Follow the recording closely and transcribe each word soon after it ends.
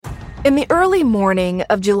In the early morning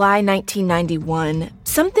of July 1991,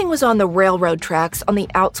 something was on the railroad tracks on the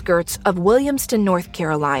outskirts of Williamston, North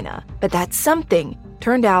Carolina. But that something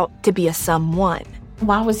turned out to be a someone.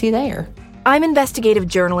 Why was he there? I'm investigative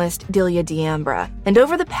journalist Delia D'Ambra, and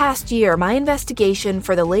over the past year, my investigation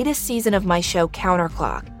for the latest season of my show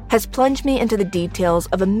Counterclock has plunged me into the details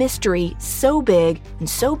of a mystery so big and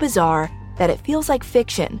so bizarre that it feels like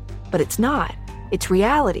fiction, but it's not. It's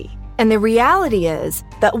reality. And the reality is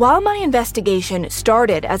that while my investigation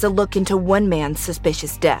started as a look into one man's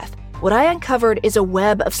suspicious death, what I uncovered is a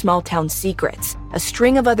web of small-town secrets, a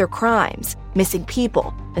string of other crimes, missing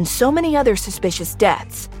people, and so many other suspicious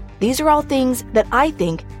deaths. These are all things that I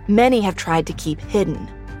think many have tried to keep hidden.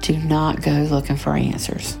 Do not go looking for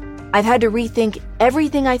answers. I've had to rethink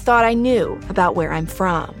everything I thought I knew about where I'm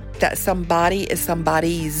from. That somebody is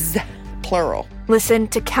somebody's, plural. Listen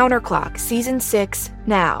to Counterclock Season 6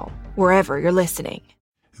 now, wherever you're listening.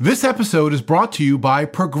 This episode is brought to you by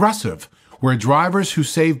Progressive, where drivers who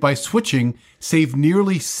save by switching save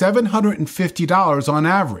nearly $750 on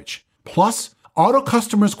average. Plus, auto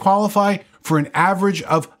customers qualify for an average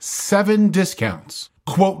of 7 discounts.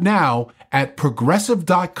 Quote now at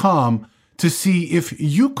Progressive.com to see if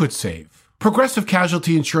you could save. Progressive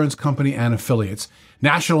Casualty Insurance Company and Affiliates.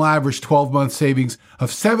 National average 12-month savings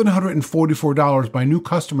of $744 by new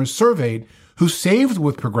customers surveyed who saved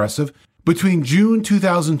with Progressive between June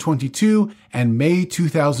 2022 and May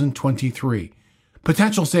 2023.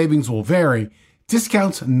 Potential savings will vary.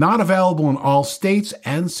 Discounts not available in all states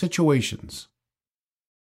and situations.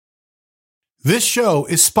 This show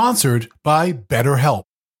is sponsored by BetterHelp.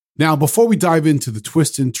 Now, before we dive into the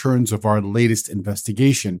twists and turns of our latest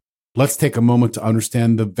investigation, let's take a moment to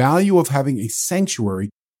understand the value of having a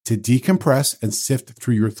sanctuary to decompress and sift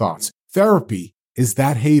through your thoughts. Therapy is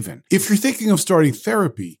that haven. If you're thinking of starting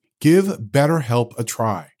therapy, give BetterHelp a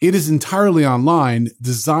try. It is entirely online,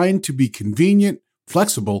 designed to be convenient,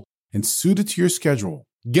 flexible, and suited to your schedule.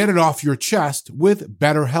 Get it off your chest with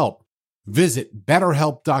BetterHelp. Visit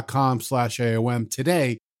BetterHelp.com/AOM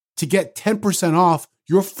today to get 10% off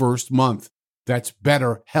your first month. That's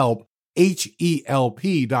BetterHelp,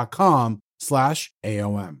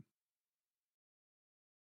 HELP.com/AOM.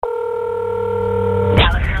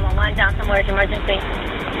 Dallas 911, Johnson, where's emergency?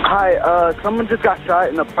 Hi, someone just got shot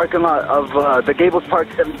in the parking lot of the Gables Park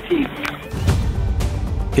 17.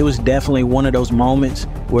 It was definitely one of those moments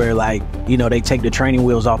where, they take the training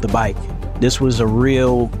wheels off the bike. This was a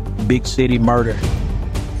real big city murder.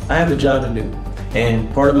 I have a job to do,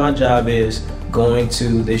 and part of my job is going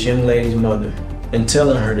to this young lady's mother and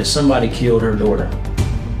telling her that somebody killed her daughter.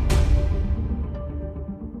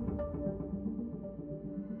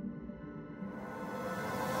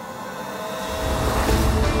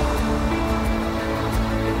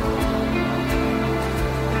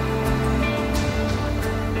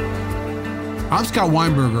 I'm Scott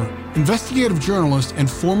Weinberger, investigative journalist and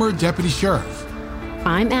former deputy sheriff.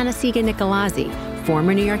 I'm Anna-Sigga Nicolazzi,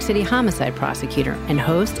 former New York City homicide prosecutor and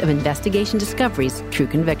host of Investigation Discovery's True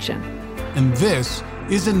Conviction. And this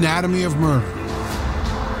is Anatomy of Murder.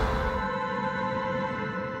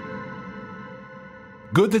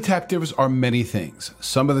 Good detectives are many things.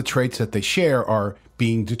 Some of the traits that they share are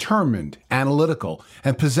being determined, analytical,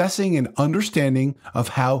 and possessing an understanding of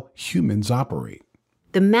how humans operate.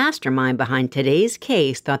 The mastermind behind today's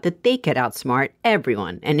case thought that they could outsmart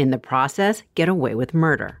everyone and in the process get away with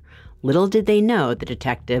murder. Little did they know the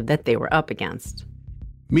detective that they were up against.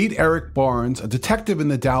 Meet Eric Barnes, a detective in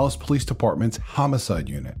the Dallas Police Department's homicide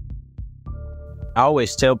unit. I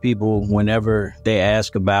always tell people whenever they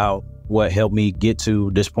ask about what helped me get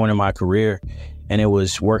to this point in my career, and it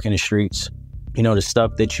was working the streets. The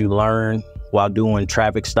stuff that you learn while doing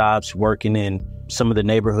traffic stops, working in some of the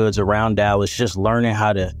neighborhoods around Dallas, just learning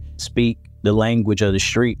how to speak the language of the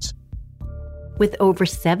streets. With over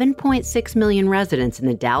 7.6 million residents in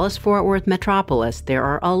the Dallas-Fort Worth metropolis, there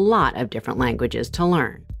are a lot of different languages to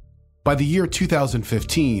learn. By the year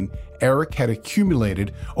 2015, Eric had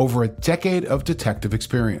accumulated over a decade of detective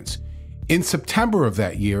experience. In September of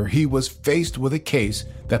that year, he was faced with a case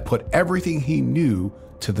that put everything he knew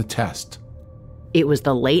to the test. It was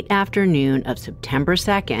the late afternoon of September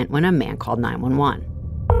 2nd when a man called 911.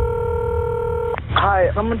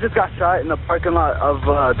 Hi, someone just got shot in the parking lot of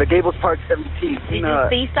the Gables Park 17. Did you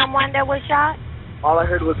see someone that was shot? All I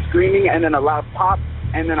heard was screaming and then a loud pop,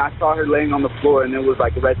 and then I saw her laying on the floor, and it was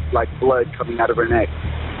red, blood coming out of her neck.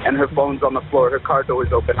 And her phone's on the floor, her car door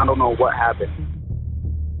is open. I don't know what happened.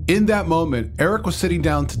 In that moment, Eric was sitting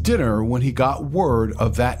down to dinner when he got word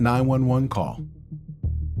of that 911 call.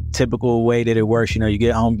 Typical way that it works, you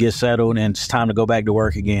get home, get settled, and it's time to go back to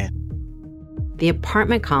work again. The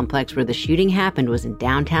apartment complex where the shooting happened was in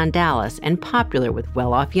downtown Dallas and popular with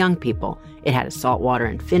well-off young people. It had a saltwater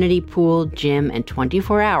infinity pool, gym, and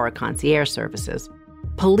 24-hour concierge services.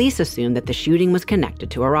 Police assumed that the shooting was connected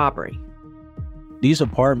to a robbery. These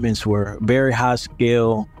apartments were very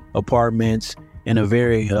high-scale apartments in a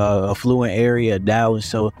very affluent area of Dallas,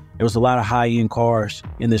 so there was a lot of high-end cars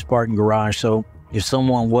in this parking garage. So if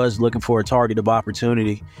someone was looking for a target of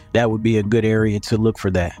opportunity, that would be a good area to look for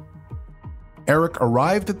that. Eric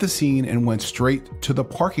arrived at the scene and went straight to the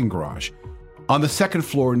parking garage. On the second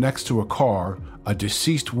floor next to a car, a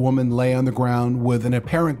deceased woman lay on the ground with an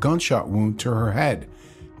apparent gunshot wound to her head.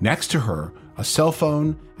 Next to her, a cell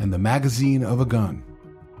phone and the magazine of a gun.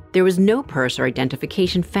 There was no purse or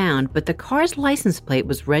identification found, but the car's license plate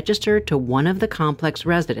was registered to one of the complex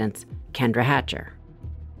residents, Kendra Hatcher.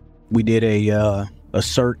 We did a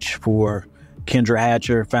search for Kendra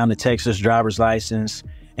Hatcher, found the Texas driver's license,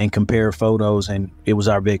 and compared photos, and it was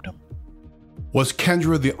our victim. Was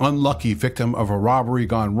Kendra the unlucky victim of a robbery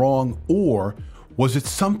gone wrong, or was it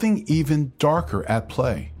something even darker at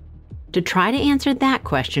play? To try to answer that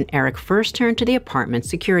question, Eric first turned to the apartment's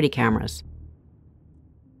security cameras.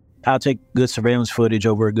 I'll take good surveillance footage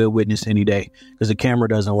over a good witness any day, because the camera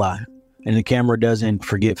doesn't lie, and the camera doesn't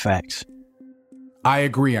forget facts. I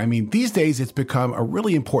agree. I mean, these days it's become a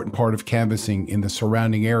really important part of canvassing in the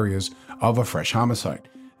surrounding areas of a fresh homicide.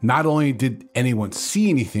 Not only did anyone see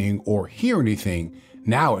anything or hear anything,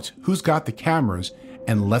 now it's who's got the cameras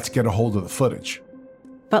and let's get a hold of the footage.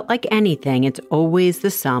 But like anything, it's always the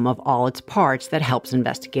sum of all its parts that helps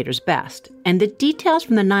investigators best. And the details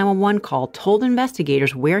from the 911 call told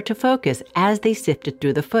investigators where to focus as they sifted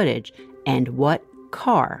through the footage and what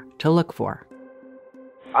car to look for.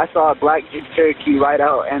 I saw a black Jeep Cherokee ride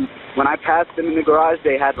out, and when I passed them in the garage,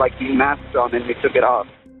 they had like these masks on and they took it off.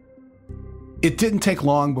 It didn't take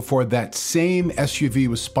long before that same SUV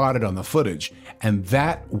was spotted on the footage, and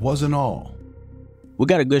that wasn't all. We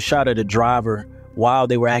got a good shot of the driver while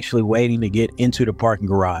they were actually waiting to get into the parking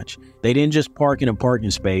garage. They didn't just park in a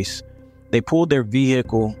parking space. They pulled their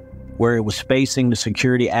vehicle where it was facing the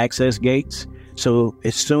security access gates. So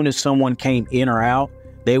as soon as someone came in or out,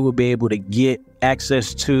 they would be able to get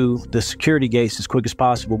access to the security gates as quick as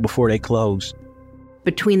possible before they closed.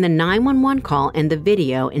 Between the 911 call and the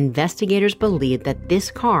video, investigators believed that this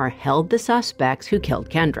car held the suspects who killed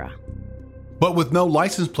Kendra. But with no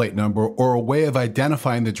license plate number or a way of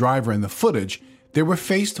identifying the driver in the footage, they were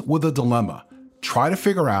faced with a dilemma: try to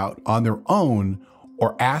figure out on their own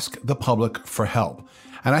or ask the public for help.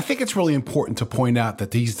 And I think it's really important to point out that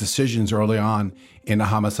these decisions early on in a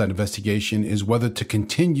homicide investigation is whether to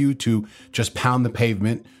continue to just pound the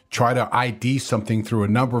pavement, try to ID something through a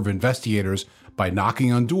number of investigators by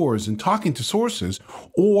knocking on doors and talking to sources,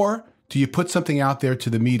 or do you put something out there to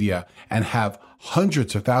the media and have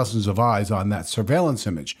hundreds of thousands of eyes on that surveillance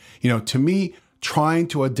image? To me, trying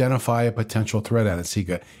to identify a potential threat,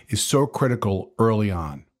 Anasiga, is so critical early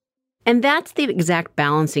on. And that's the exact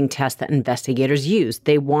balancing test that investigators use.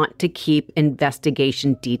 They want to keep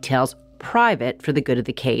investigation details private for the good of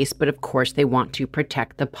the case, but of course they want to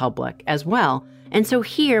protect the public as well. And so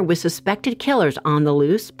here, with suspected killers on the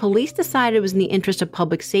loose, police decided it was in the interest of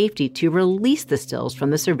public safety to release the stills from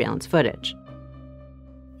the surveillance footage.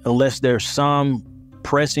 Unless there's some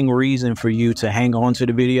pressing reason for you to hang on to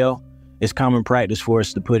the video, it's common practice for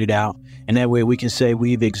us to put it out. And that way we can say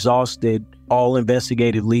we've exhausted all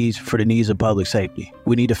investigative leads for the needs of public safety.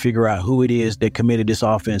 We need to figure out who it is that committed this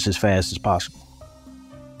offense as fast as possible.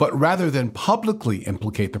 But rather than publicly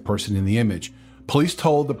implicate the person in the image, police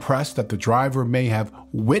told the press that the driver may have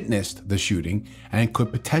witnessed the shooting and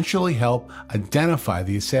could potentially help identify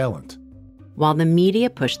the assailant. While the media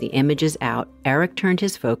pushed the images out, Eric turned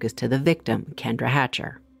his focus to the victim, Kendra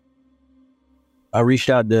Hatcher. I reached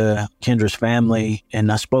out to Kendra's family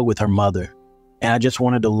and I spoke with her mother. And I just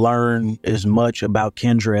wanted to learn as much about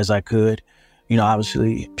Kendra as I could.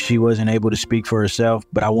 Obviously, she wasn't able to speak for herself,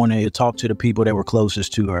 but I wanted to talk to the people that were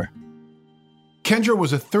closest to her. Kendra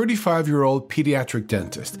was a 35-year-old pediatric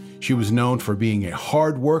dentist. She was known for being a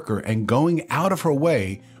hard worker and going out of her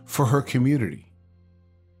way for her community.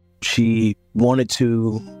 She wanted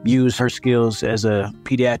to use her skills as a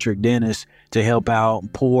pediatric dentist to help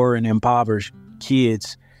out poor and impoverished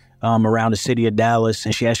kids around the city of Dallas.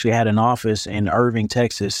 And she actually had an office in Irving,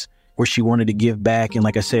 Texas, where she wanted to give back and,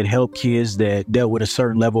 like I said, help kids that dealt with a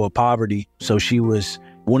certain level of poverty. So she was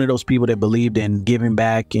one of those people that believed in giving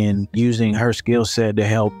back and using her skill set to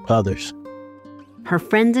help others. Her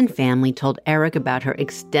friends and family told Eric about her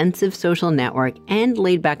extensive social network and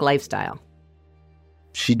laid-back lifestyle.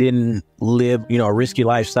 She didn't live, a risky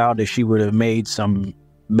lifestyle that she would have made some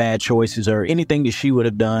bad choices or anything that she would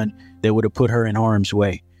have done that would have put her in harm's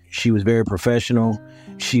way. She was very professional.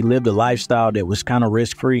 She lived a lifestyle that was kind of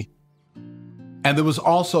risk-free. And there was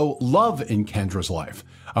also love in Kendra's life.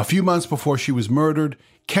 A few months before she was murdered,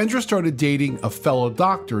 Kendra started dating a fellow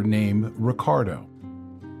doctor named Ricardo.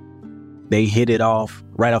 They hit it off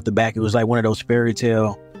right off the back. It was like one of those fairy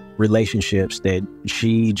tale relationships that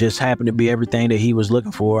she just happened to be everything that he was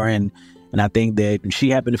looking for. And I think that she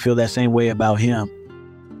happened to feel that same way about him.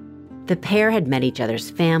 The pair had met each other's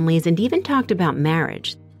families and even talked about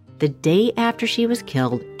marriage. The day after she was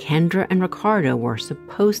killed, Kendra and Ricardo were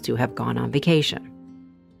supposed to have gone on vacation.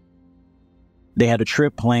 They had a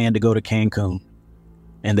trip planned to go to Cancun.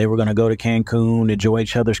 And they were going to go to Cancun, enjoy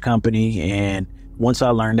each other's company. And once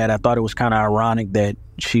I learned that, I thought it was kind of ironic that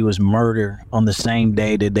she was murdered on the same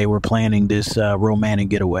day that they were planning this romantic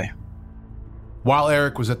getaway. While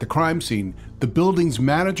Eric was at the crime scene, the building's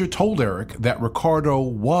manager told Eric that Ricardo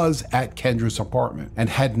was at Kendra's apartment and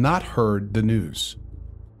had not heard the news.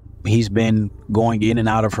 He's been going in and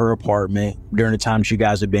out of her apartment during the time you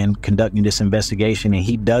guys have been conducting this investigation, and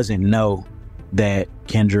he doesn't know that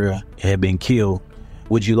Kendra had been killed.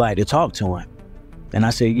 Would you like to talk to him? And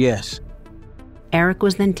I said, yes. Eric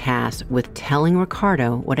was then tasked with telling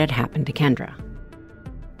Ricardo what had happened to Kendra.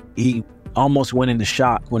 He almost went into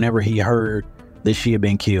shock whenever he heard that she had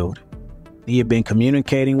been killed. He had been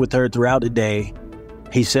communicating with her throughout the day.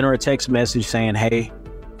 He sent her a text message saying, hey,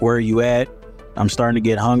 where are you at? I'm starting to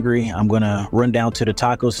get hungry. I'm going to run down to the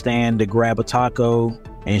taco stand to grab a taco.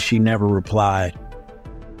 And she never replied.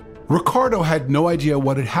 Ricardo had no idea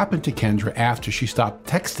what had happened to Kendra after she stopped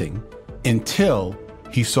texting until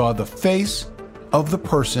he saw the face of the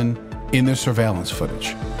person in the surveillance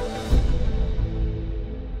footage.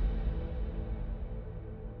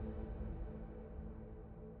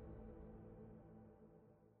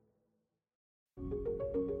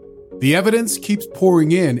 The evidence keeps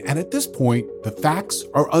pouring in, and at this point, the facts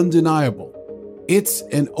are undeniable. It's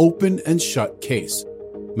an open and shut case.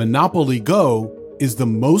 Monopoly Go is the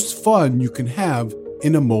most fun you can have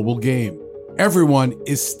in a mobile game. Everyone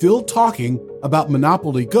is still talking about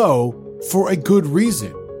Monopoly Go for a good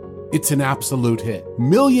reason. It's an absolute hit.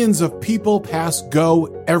 Millions of people pass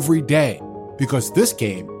Go every day because this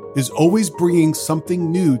game is always bringing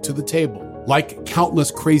something new to the table, like countless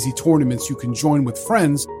crazy tournaments you can join with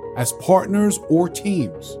friends as partners or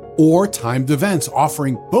teams, or timed events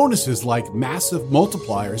offering bonuses like massive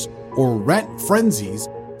multipliers or rent frenzies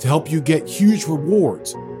to help you get huge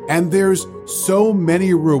rewards. And there's so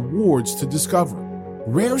many rewards to discover.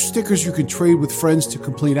 Rare stickers you can trade with friends to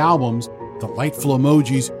complete albums, delightful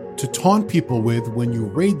emojis to taunt people with when you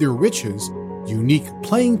raid their riches, unique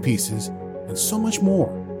playing pieces, and so much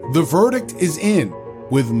more. The verdict is in.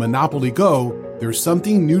 With Monopoly Go, there's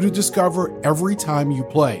something new to discover every time you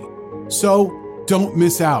play. So don't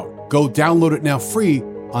miss out. Go download it now free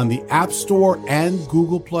on the App Store and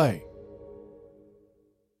Google Play.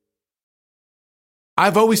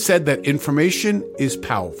 I've always said that information is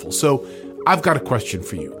powerful, so I've got a question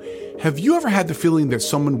for you. Have you ever had the feeling that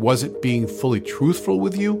someone wasn't being fully truthful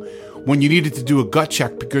with you when you needed to do a gut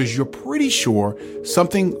check because you're pretty sure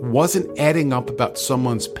something wasn't adding up about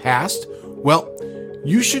someone's past? Well,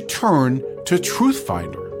 you should turn to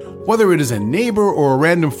Truthfinder. Whether it is a neighbor or a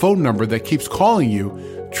random phone number that keeps calling you,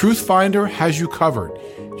 Truthfinder has you covered.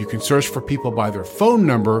 You can search for people by their phone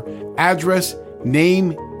number, address,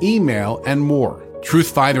 name, email, and more.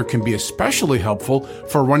 Truthfinder can be especially helpful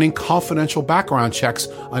for running confidential background checks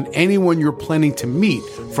on anyone you're planning to meet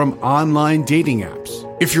from online dating apps.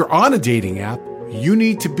 If you're on a dating app, you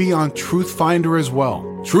need to be on Truthfinder as well.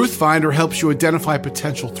 Truthfinder helps you identify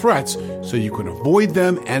potential threats so you can avoid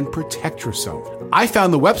them and protect yourself. I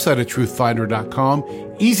found the website at truthfinder.com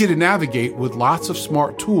easy to navigate with lots of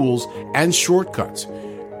smart tools and shortcuts.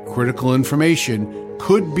 Critical information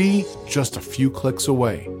could be just a few clicks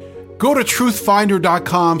away. Go to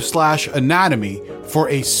truthfinder.com/anatomy for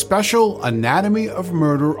a special Anatomy of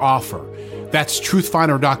Murder offer. That's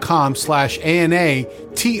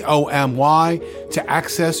truthfinder.com/ANATOMY to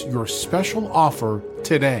access your special offer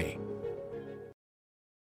today.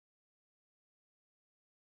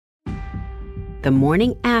 The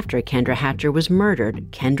morning after Kendra Hatcher was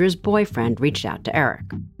murdered, Kendra's boyfriend reached out to Eric.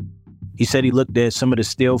 He said he looked at some of the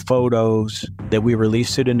still photos that we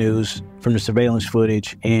released to the news from the surveillance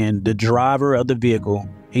footage, and the driver of the vehicle,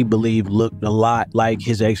 he believed, looked a lot like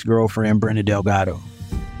his ex-girlfriend, Brenda Delgado.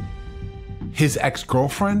 His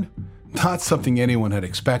ex-girlfriend? Not something anyone had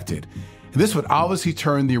expected. And this would obviously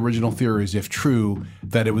turn the original theories, if true,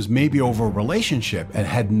 that it was maybe over a relationship and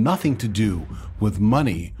had nothing to do with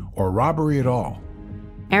money or robbery at all.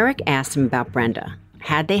 Eric asked him about Brenda.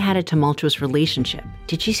 Had they had a tumultuous relationship?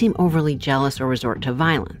 Did she seem overly jealous or resort to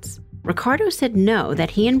violence? Ricardo said no, that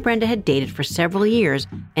he and Brenda had dated for several years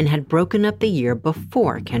and had broken up the year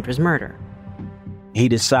before Kendra's murder. He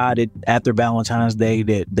decided after Valentine's Day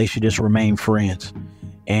that they should just remain friends.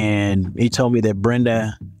 And he told me that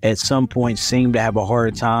Brenda at some point seemed to have a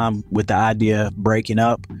hard time with the idea of breaking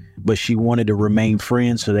up, but she wanted to remain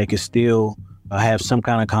friends so they could still have some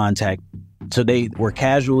kind of contact. So they were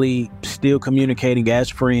casually still communicating as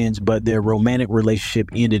friends, but their romantic relationship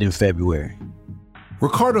ended in February.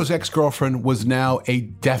 Ricardo's ex-girlfriend was now a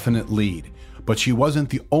definite lead, but she wasn't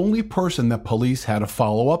the only person that police had to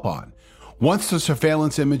follow up on. Once the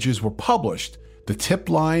surveillance images were published, the tip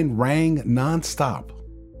line rang nonstop.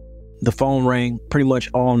 The phone rang pretty much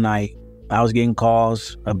all night. I was getting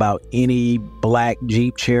calls about any black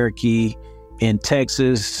Jeep Cherokee in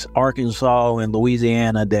Texas, Arkansas, and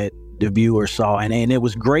Louisiana that the viewer saw. And it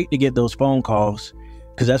was great to get those phone calls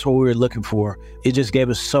because that's what we were looking for. It just gave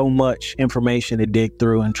us so much information to dig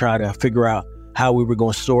through and try to figure out how we were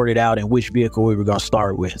going to sort it out and which vehicle we were going to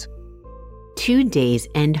start with. 2 days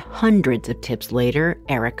and hundreds of tips later,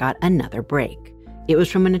 Eric got another break. It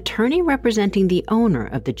was from an attorney representing the owner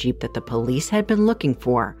of the Jeep that the police had been looking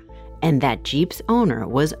for, and that Jeep's owner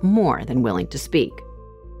was more than willing to speak.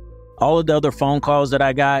 All of the other phone calls that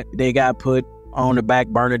I got, they got put on the back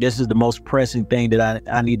burner. This is the most pressing thing that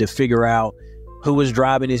I need to figure out who was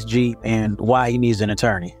driving his Jeep and why he needs an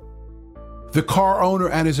attorney. The car owner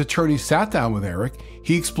and his attorney sat down with Eric.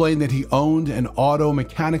 He explained that he owned an auto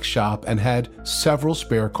mechanic shop and had several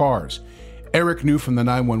spare cars. Eric knew from the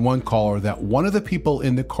 911 caller that one of the people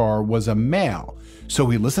in the car was a male, so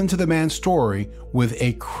he listened to the man's story with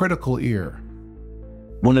a critical ear.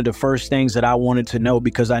 One of the first things that I wanted to know,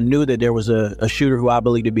 because I knew that there was a shooter who I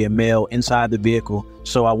believed to be a male inside the vehicle,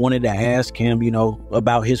 so I wanted to ask him,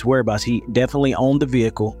 about his whereabouts. He definitely owned the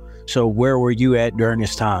vehicle, so where were you at during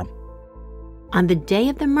this time? On the day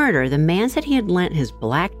of the murder, the man said he had lent his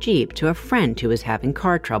black Jeep to a friend who was having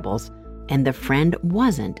car troubles, and the friend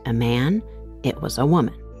wasn't a man, it was a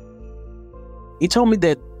woman. He told me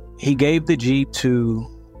that he gave the Jeep to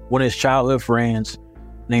one of his childhood friends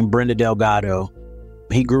named Brenda Delgado.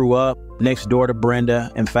 He grew up next door to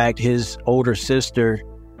Brenda. In fact, his older sister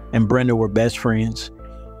and Brenda were best friends.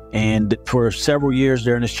 And for several years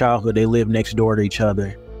during his childhood, they lived next door to each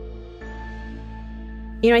other.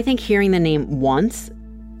 I think hearing the name once,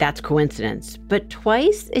 that's coincidence. But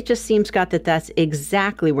twice, it just seems, Scott, that that's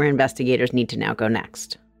exactly where investigators need to now go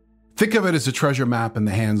next. Think of it as a treasure map in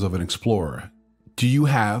the hands of an explorer. Do you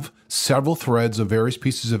have several threads of various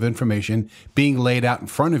pieces of information being laid out in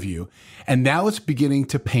front of you? And now it's beginning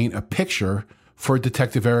to paint a picture for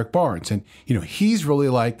Detective Eric Barnes. And, he's really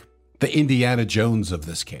like the Indiana Jones of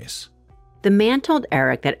this case. The man told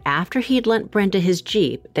Eric that after he'd lent Brenda his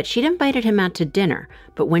Jeep, that she'd invited him out to dinner.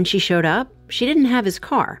 But when she showed up, she didn't have his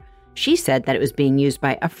car. She said that it was being used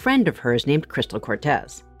by a friend of hers named Crystal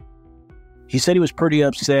Cortez. He said he was pretty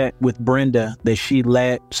upset with Brenda that she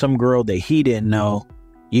let some girl that he didn't know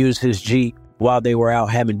use his Jeep while they were out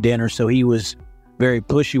having dinner. So he was very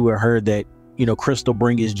pushy with her that, Crystal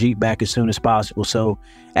bring his Jeep back as soon as possible. So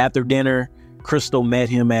after dinner, Crystal met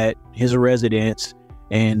him at his residence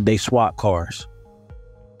and they swapped cars.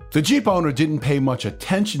 The Jeep owner didn't pay much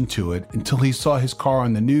attention to it until he saw his car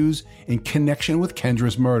on the news in connection with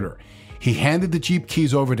Kendra's murder. He handed the Jeep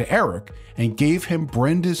keys over to Eric and gave him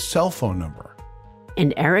Brenda's cell phone number.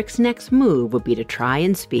 And Eric's next move would be to try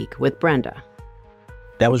and speak with Brenda.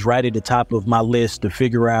 That was right at the top of my list to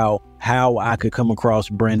figure out how I could come across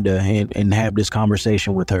Brenda and have this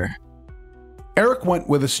conversation with her. Eric went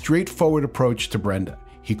with a straightforward approach to Brenda.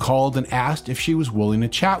 He called and asked if she was willing to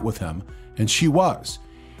chat with him, and she was.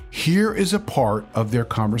 Here is a part of their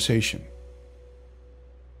conversation.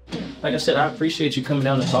 Like I said, I appreciate you coming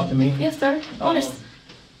down to talk to me. Yes, sir. Honest.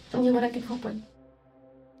 Tell me what I can help with.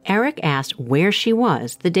 Eric asked where she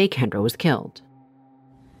was the day Kendra was killed.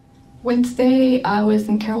 Wednesday, I was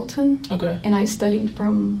in Carrollton. Okay. And I studied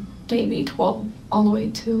from maybe 12 all the way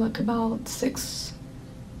to about 6.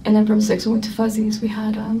 And then from 6 we went to Fuzzy's. We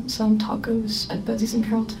had some tacos at Fuzzy's in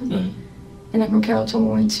Carrollton. Mm-hmm. And then from Carrollton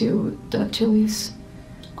we went to the Chili's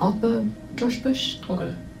off the George Bush.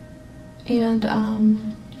 Okay. And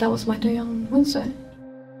that was my day on Wednesday.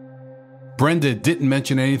 Brenda didn't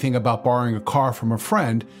mention anything about borrowing a car from a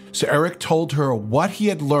friend, so Eric told her what he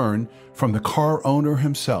had learned from the car owner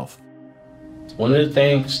himself. One of the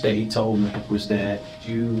things that he told me was that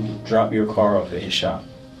you dropped your car off at his shop.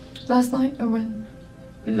 Last night or when?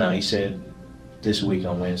 No, he said this week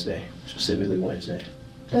on Wednesday, specifically Wednesday.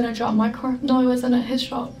 Did I drop my car? No, it wasn't at his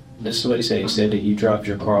shop. This is what he said. He said that you dropped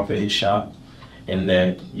your car off at his shop and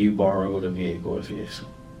that you borrowed a vehicle of his?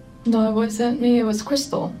 No, it wasn't me. It was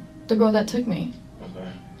Crystal, the girl that took me.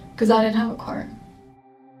 Okay. Because I didn't have a car.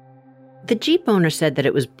 The Jeep owner said that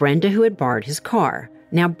it was Brenda who had borrowed his car.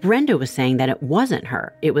 Now, Brenda was saying that it wasn't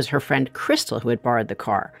her. It was her friend Crystal who had borrowed the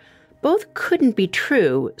car. Both couldn't be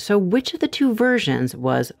true, so which of the two versions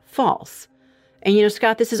was false? And, you know,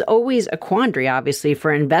 Scott, this is always a quandary, obviously,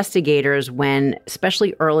 for investigators when,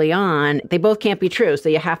 especially early on, they both can't be true. So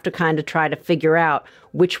you have to kind of try to figure out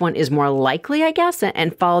which one is more likely, I guess,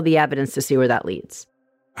 and follow the evidence to see where that leads.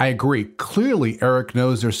 I agree. Clearly, Eric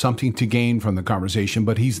knows there's something to gain from the conversation,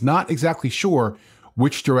 but he's not exactly sure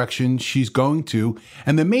which direction she's going to.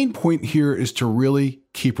 And the main point here is to really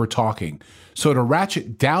keep her talking. So to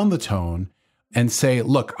ratchet down the tone and say,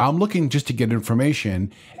 look, I'm looking just to get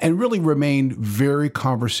information, and really remain very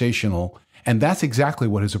conversational. And that's exactly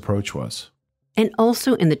what his approach was. And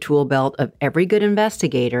also in the tool belt of every good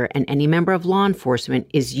investigator and any member of law enforcement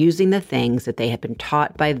is using the things that they have been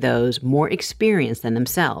taught by those more experienced than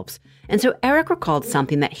themselves. And so Eric recalled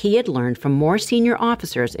something that he had learned from more senior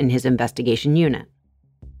officers in his investigation unit.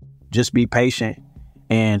 Just be patient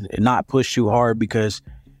and not push too hard, because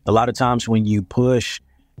a lot of times when you push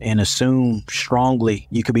and assume strongly,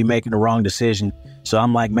 you could be making the wrong decision. So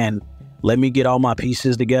I'm like, man, let me get all my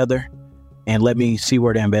pieces together and let me see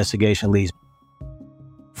where the investigation leads.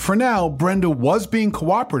 For now, Brenda was being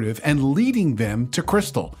cooperative and leading them to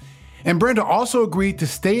Crystal. And Brenda also agreed to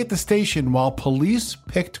stay at the station while police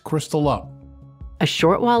picked Crystal up. A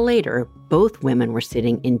short while later, both women were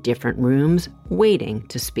sitting in different rooms waiting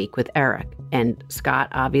to speak with Eric. And Scott,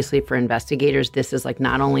 obviously for investigators, this is like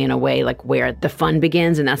not only in a way like where the fun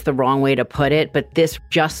begins, and that's the wrong way to put it, but this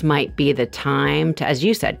just might be the time to, as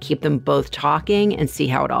you said, keep them both talking and see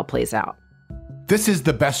how it all plays out. This is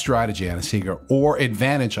the best strategy, Anna Seeger, or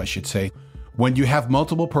advantage, I should say, when you have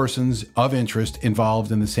multiple persons of interest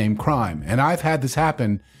involved in the same crime. And I've had this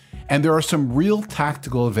happen, and there are some real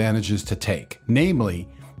tactical advantages to take, namely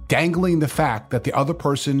dangling the fact that the other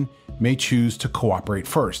person may choose to cooperate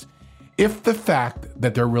first, if the fact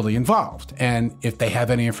that they're really involved, and if they have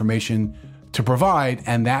any information to provide,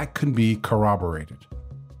 and that can be corroborated.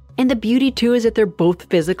 And the beauty, too, is that they're both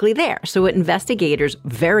physically there. So what investigators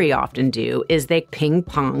very often do is they ping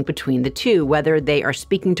pong between the two, whether they are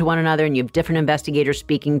speaking to one another and you have different investigators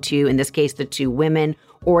speaking to, in this case, the two women,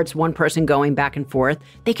 or it's one person going back and forth.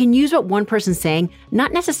 They can use what one person's saying,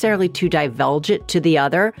 not necessarily to divulge it to the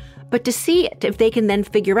other, but to see if they can then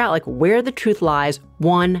figure out like where the truth lies,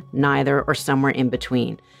 one, neither, or somewhere in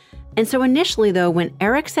between. And so initially, though, when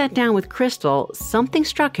Eric sat down with Crystal, something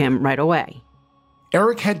struck him right away.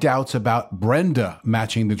 Eric had doubts about Brenda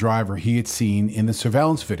matching the driver he had seen in the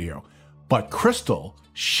surveillance video, but Crystal,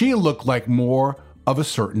 she looked like more of a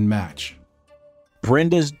certain match.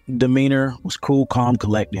 Brenda's demeanor was cool, calm,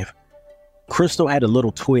 collective. Crystal had a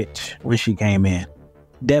little twitch when she came in.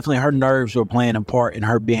 Definitely her nerves were playing a part in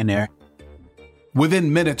her being there.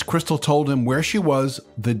 Within minutes, Crystal told him where she was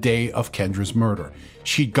the day of Kendra's murder.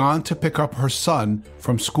 She'd gone to pick up her son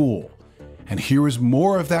from school. And here is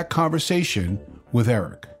more of that conversation with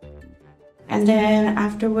Eric. And then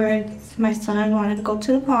afterwards, my son wanted to go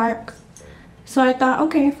to the park. So I thought,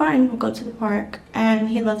 okay, fine, we'll go to the park. And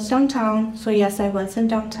he lives downtown, so yes, I was in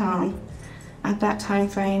downtown at that time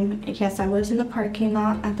frame. Yes, I was in the parking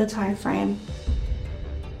lot at the time frame.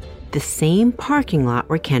 The same parking lot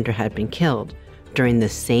where Kendra had been killed during the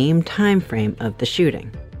same time frame of the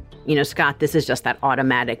shooting. You know, Scott, this is just that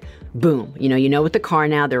automatic boom. You know with the car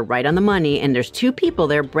now, they're right on the money, and there's two people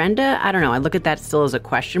there. Brenda, I don't know, I look at that still as a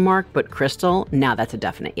question mark, but Crystal, now that's a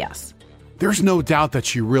definite yes. There's no doubt that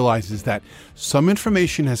she realizes that some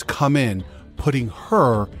information has come in, putting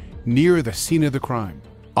her near the scene of the crime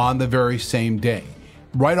on the very same day.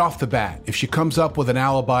 Right off the bat, if she comes up with an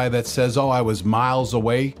alibi that says, oh, I was miles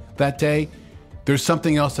away that day, there's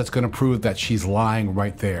something else that's going to prove that she's lying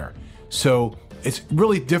right there. So it's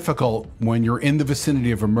really difficult when you're in the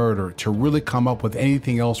vicinity of a murder to really come up with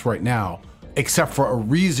anything else right now, except for a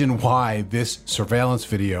reason why this surveillance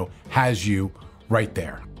video has you right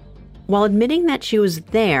there. While admitting that she was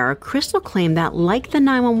there, Crystal claimed that, like the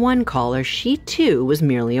 911 caller, she too was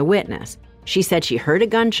merely a witness. She said she heard a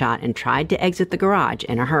gunshot and tried to exit the garage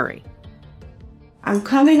in a hurry. I'm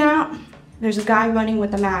coming out. There's a guy running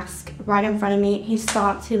with a mask right in front of me. He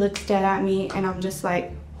stops, he looks dead at me, and I'm just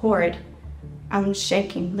like, horrid. I'm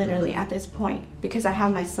shaking literally at this point because I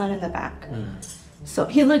have my son in the back. So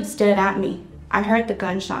he looks dead at me. I heard the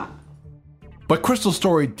gunshot. But Crystal's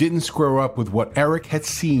story didn't square up with what Eric had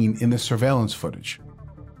seen in the surveillance footage.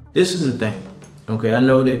 This is the thing, okay? I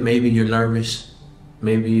know that maybe you're nervous,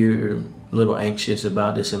 maybe you're a little anxious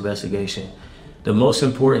about this investigation, The most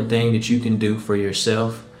important thing that you can do for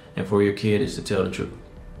yourself and for your kid is to tell the truth.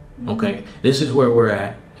 Okay? This is where we're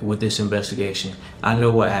at with this investigation. I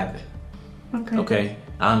know what happened. Okay?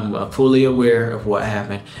 I'm fully aware of what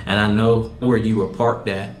happened, and I know where you were parked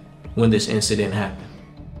at when this incident happened.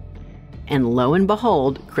 And lo and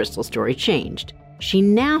behold, Crystal's story changed. She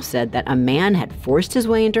now said that a man had forced his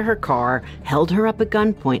way into her car, held her up at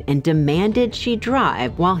gunpoint, and demanded she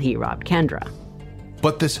drive while he robbed Kendra.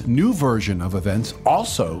 But this new version of events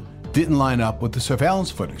also didn't line up with the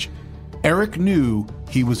surveillance footage. Eric knew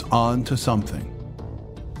he was on to something.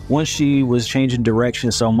 Once she was changing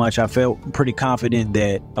direction so much, I felt pretty confident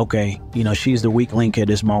that, okay, she's the weak link at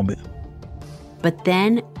this moment. But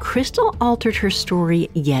then Crystal altered her story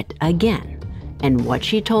yet again. And what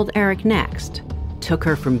she told Eric next took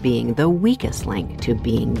her from being the weakest link to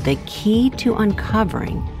being the key to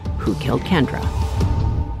uncovering who killed Kendra.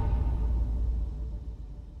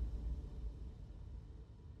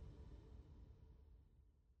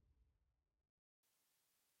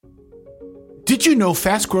 Did you know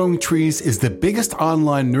Fast Growing Trees is the biggest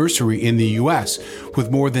online nursery in the U.S. with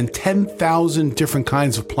more than 10,000 different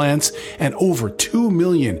kinds of plants and over 2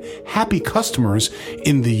 million happy customers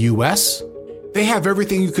in the U.S.? They have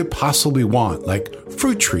everything you could possibly want, like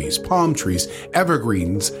fruit trees, palm trees,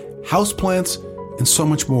 evergreens, houseplants, and so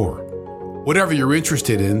much more. Whatever you're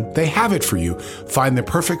interested in, they have it for you. Find the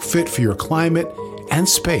perfect fit for your climate and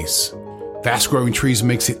space. Fast Growing Trees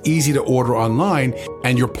makes it easy to order online,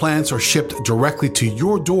 and your plants are shipped directly to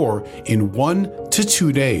your door in 1 to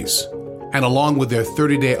 2 days. And along with their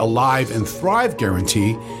 30-day Alive and Thrive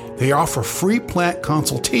guarantee, they offer free plant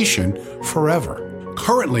consultation forever.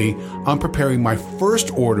 Currently, I'm preparing my first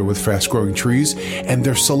order with Fast Growing Trees, and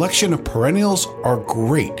their selection of perennials are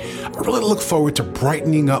great. I really look forward to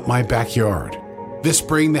brightening up my backyard. This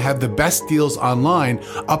spring, they have the best deals online,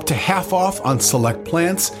 up to half off on select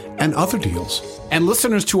plants and other deals. And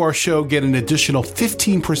listeners to our show get an additional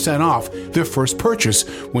 15% off their first purchase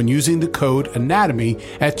when using the code ANATOMY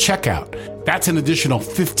at checkout. That's an additional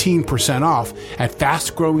 15% off at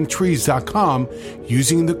fastgrowingtrees.com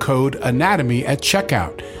using the code ANATOMY at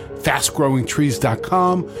checkout.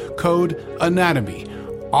 Fastgrowingtrees.com, code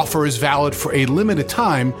ANATOMY. Offer is valid for a limited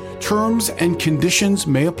time. Terms and conditions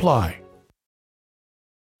may apply.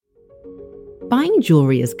 Buying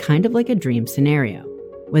jewelry is kind of like a dream scenario,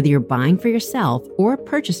 whether you're buying for yourself or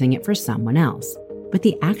purchasing it for someone else. But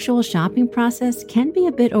the actual shopping process can be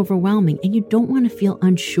a bit overwhelming, and you don't want to feel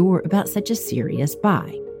unsure about such a serious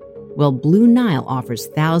buy. Well, Blue Nile offers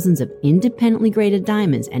thousands of independently graded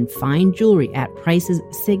diamonds and fine jewelry at prices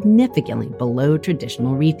significantly below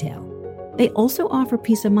traditional retail. They also offer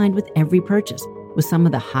peace of mind with every purchase, with some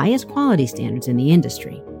of the highest quality standards in the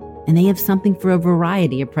industry. And they have something for a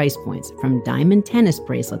variety of price points, from diamond tennis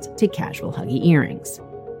bracelets to casual huggy earrings.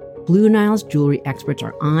 Blue Nile's jewelry experts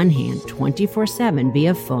are on hand 24/7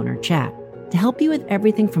 via phone or chat to help you with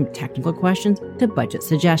everything from technical questions to budget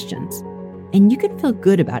suggestions. And you can feel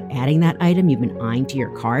good about adding that item you've been eyeing to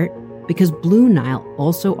your cart, because Blue Nile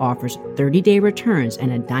also offers 30-day returns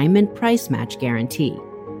and a diamond price match guarantee.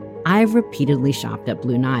 I've repeatedly shopped at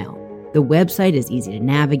Blue Nile. The website is easy to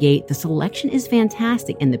navigate, the selection is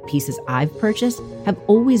fantastic, and the pieces I've purchased have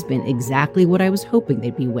always been exactly what I was hoping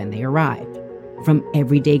they'd be when they arrived. From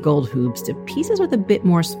everyday gold hoops to pieces with a bit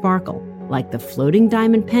more sparkle, like the floating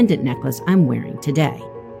diamond pendant necklace I'm wearing today.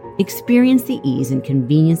 Experience the ease and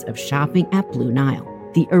convenience of shopping at Blue Nile,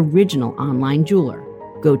 the original online jeweler.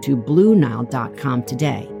 Go to BlueNile.com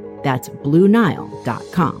today. That's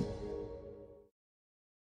BlueNile.com.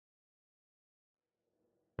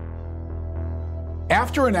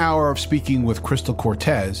 After an hour of speaking with Crystal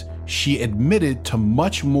Cortez, she admitted to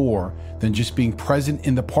much more than just being present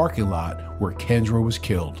in the parking lot where Kendra was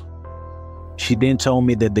killed. She then told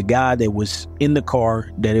me that the guy that was in the car,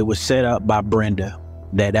 that it was set up by Brenda,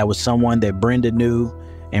 that was someone that Brenda knew,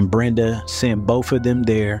 and Brenda sent both of them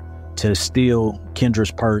there to steal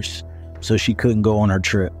Kendra's purse so she couldn't go on her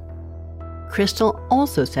trip. Crystal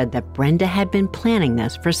also said that Brenda had been planning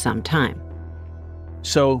this for some time.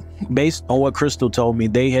 So based on what Crystal told me,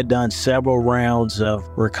 they had done several rounds of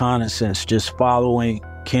reconnaissance, just following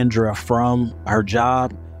Kendra from her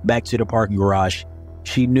job back to the parking garage.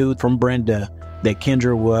 She knew from Brenda that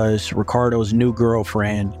Kendra was Ricardo's new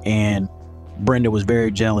girlfriend, and Brenda was very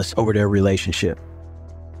jealous over their relationship.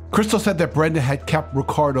 Crystal said that Brenda had kept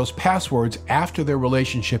Ricardo's passwords after their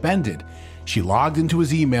relationship ended. She logged into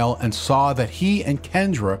his email and saw that he and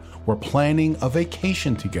Kendra were planning a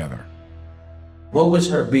vacation together. What was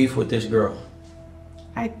her beef with this girl?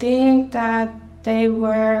 I think that they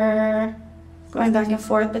were going back and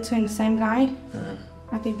forth between the same guy.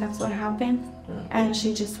 I think that's what happened. And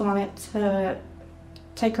she just wanted to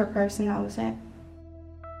take her purse, and that was it.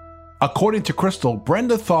 According to Crystal,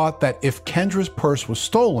 Brenda thought that if Kendra's purse was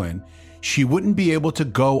stolen, she wouldn't be able to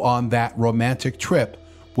go on that romantic trip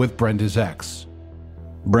with Brenda's ex.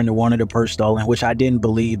 Brenda wanted her purse stolen, which I didn't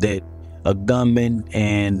believe that a gunman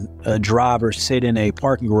and a driver sit in a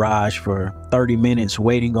parking garage for 30 minutes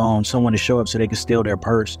waiting on someone to show up so they could steal their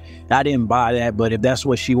purse. I didn't buy that, but if that's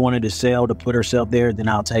what she wanted to sell to put herself there, then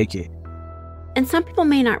I'll take it. And some people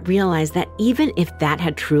may not realize that even if that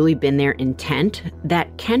had truly been their intent,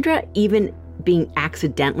 that Kendra even being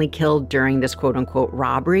accidentally killed during this quote-unquote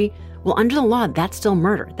robbery, well, under the law, that's still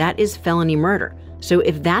murder. That is felony murder. So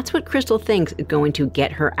if that's what Crystal thinks is going to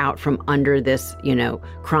get her out from under this,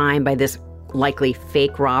 crime by this likely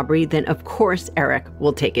fake robbery, then of course Eric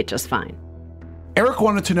will take it just fine. Eric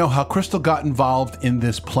wanted to know how Crystal got involved in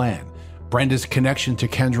this plan. Brenda's connection to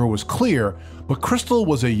Kendra was clear, but Crystal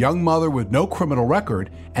was a young mother with no criminal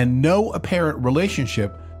record and no apparent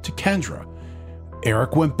relationship to Kendra.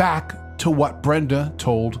 Eric went back to what Brenda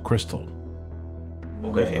told Crystal.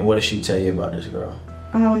 Okay, and what did she tell you about this girl?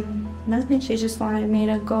 Nothing. She just wanted me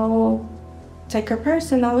to go take her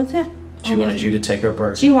purse, and that was it. She wanted you to take her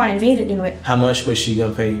purse? She wanted me to do it. How much was she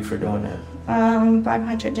gonna pay you for doing that?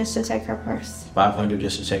 $500 just to take her purse. $500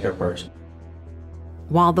 just to take her purse.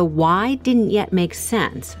 While the why didn't yet make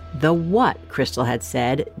sense, the what Crystal had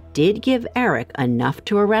said did give Eric enough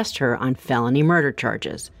to arrest her on felony murder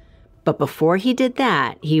charges. But before he did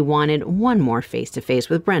that, he wanted one more face-to-face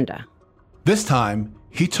with Brenda. This time,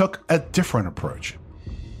 he took a different approach.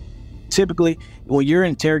 Typically, when you're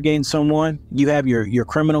interrogating someone, you have your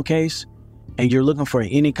criminal case, and you're looking for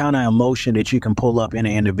any kind of emotion that you can pull up in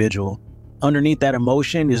an individual. Underneath that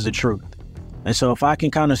emotion is the truth. And so if I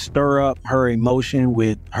can kind of stir up her emotion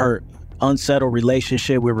with her unsettled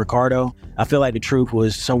relationship with Ricardo, I feel like the truth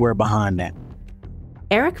was somewhere behind that.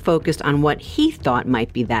 Eric focused on what he thought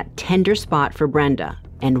might be that tender spot for Brenda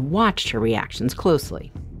and watched her reactions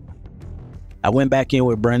closely. I went back in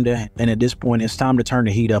with Brenda, and at this point, it's time to turn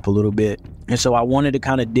the heat up a little bit. And so I wanted to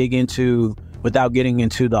kind of dig into, without getting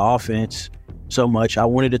into the offense so much, I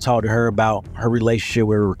wanted to talk to her about her relationship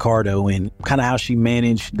with Ricardo and kind of how she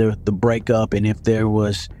managed the breakup and if there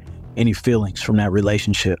was any feelings from that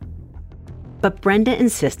relationship. But Brenda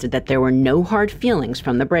insisted that there were no hard feelings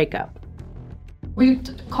from the breakup. We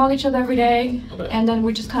call each other every day, and then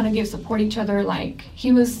we just kind of give support each other. Like,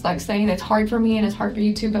 he was like saying it's hard for me and it's hard for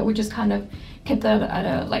you too, but we just kind of kept that at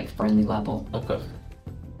a friendly level. Okay.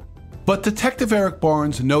 But Detective Eric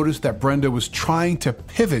Barnes noticed that Brenda was trying to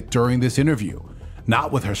pivot during this interview,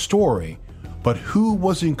 not with her story, but who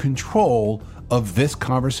was in control of this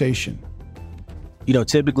conversation.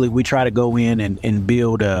 Typically we try to go in and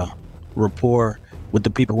build a rapport with the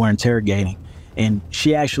people we're interrogating. And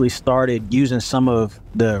she actually started using some of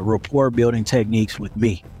the rapport building techniques with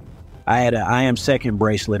me. I had an I Am Second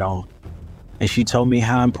bracelet on. And she told me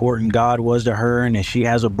how important God was to her and that she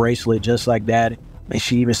has a bracelet just like that. And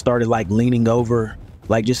she even started leaning over,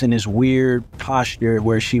 just in this weird posture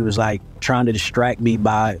where she was trying to distract me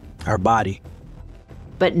by her body.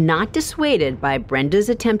 But not dissuaded by Brenda's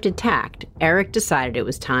attempted tact, Eric decided it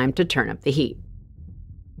was time to turn up the heat.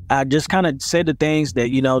 I just kind of said the things that,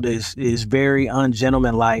 is very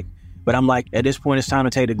ungentlemanlike. But I'm at this point, it's time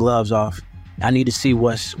to take the gloves off. I need to see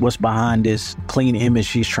what's behind this clean image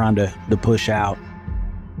she's trying to push out.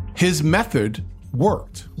 His method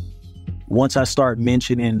worked. Once I start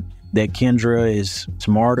mentioning that Kendra is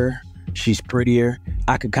smarter, she's prettier,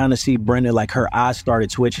 I could kind of see Brenda, her eyes started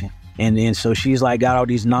twitching. And then so she's got all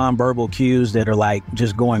these nonverbal cues that are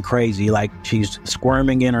just going crazy. She's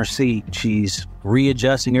squirming in her seat. She's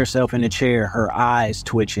readjusting herself in the chair, her eyes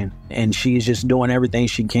twitching. And she's just doing everything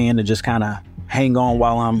she can to just kind of hang on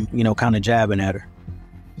while I'm, kind of jabbing at her.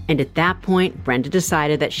 And at that point, Brenda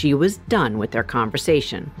decided that she was done with their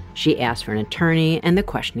conversation. She asked for an attorney, and the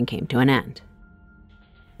questioning came to an end.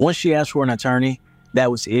 Once she asked for an attorney, that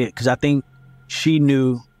was it. Because I think she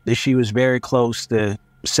knew that she was very close to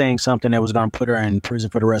saying something that was going to put her in prison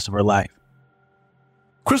for the rest of her life.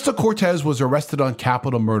 Crystal Cortez was arrested on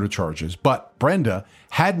capital murder charges, but Brenda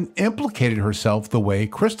hadn't implicated herself the way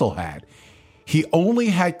Crystal had. He only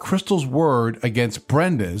had Crystal's word against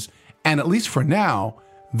Brenda's, and at least for now,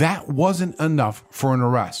 that wasn't enough for an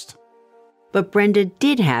arrest. But Brenda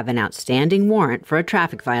did have an outstanding warrant for a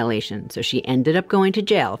traffic violation, so she ended up going to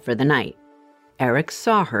jail for the night. Eric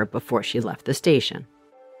saw her before she left the station.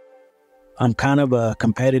 I'm kind of a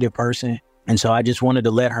competitive person, and so I just wanted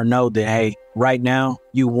to let her know that, hey, right now,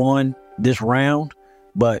 you won this round,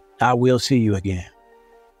 but I will see you again.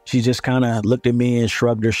 She just kind of looked at me and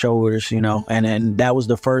shrugged her shoulders, and that was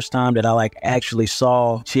the first time that I actually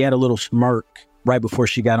saw she had a little smirk right before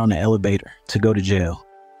she got on the elevator to go to jail.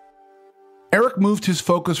 Eric moved his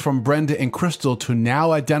focus from Brenda and Crystal to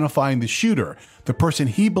now identifying the shooter, the person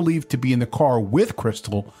he believed to be in the car with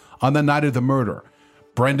Crystal on the night of the murder.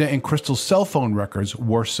 Brenda and Crystal's cell phone records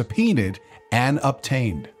were subpoenaed and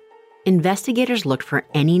obtained. Investigators looked for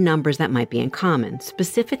any numbers that might be in common,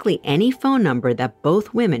 specifically any phone number that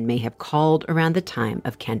both women may have called around the time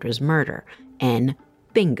of Kendra's murder. And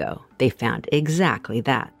bingo, they found exactly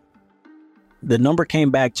that. The number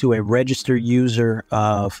came back to a registered user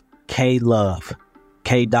of K.Love.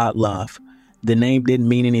 The name didn't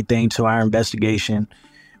mean anything to our investigation.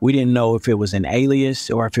 We didn't know if it was an alias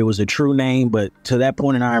or if it was a true name, but to that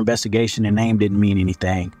point in our investigation, the name didn't mean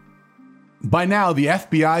anything. By now, the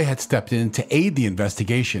FBI had stepped in to aid the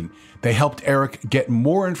investigation. They helped Eric get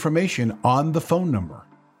more information on the phone number.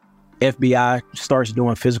 FBI starts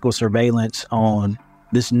doing physical surveillance on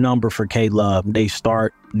this number for K.Love. They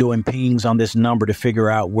start doing pings on this number to figure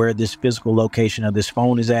out where this physical location of this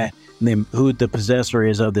phone is at, and then who the possessor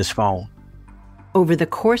is of this phone. Over the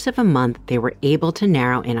course of a month, they were able to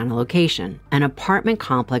narrow in on a location, an apartment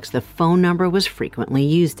complex the phone number was frequently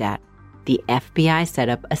used at. The FBI set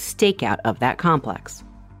up a stakeout of that complex.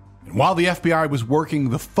 And while the FBI was working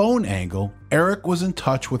the phone angle, Eric was in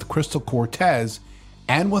touch with Crystal Cortez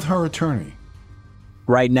and with her attorney.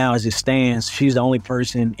 Right now, as it stands, she's the only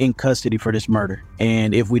person in custody for this murder.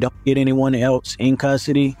 And if we don't get anyone else in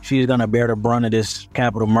custody, she's going to bear the brunt of this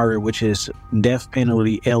capital murder, which is death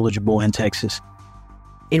penalty eligible in Texas.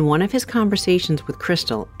 In one of his conversations with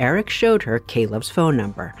Crystal, Eric showed her Caleb's phone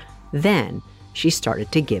number. Then she started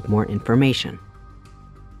to give more information.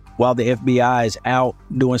 While the FBI is out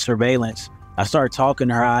doing surveillance, I started talking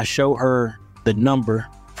to her. I showed her the number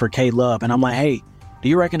for K.Love, and I'm like, hey, do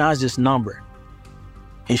you recognize this number?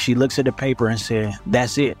 And she looks at the paper and said,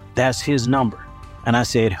 that's it. That's his number. And I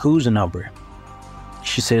said, whose number?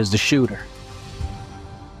 She says, the shooter.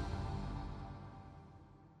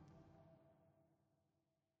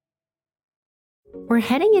 We're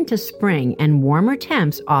heading into spring, and warmer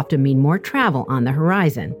temps often mean more travel on the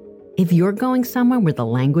horizon. If you're going somewhere where the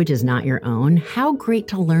language is not your own, how great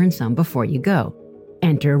to learn some before you go.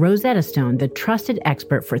 Enter Rosetta Stone, the trusted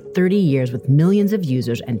expert for 30 years with millions of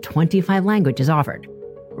users and 25 languages offered.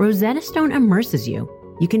 Rosetta Stone immerses you.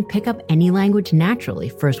 You can pick up any language naturally,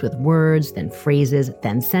 first with words, then phrases,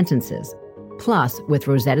 then sentences. Plus, with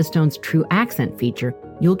Rosetta Stone's True Accent feature,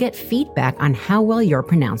 you'll get feedback on how well you're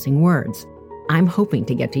pronouncing words. I'm hoping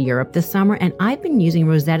to get to Europe this summer, and I've been using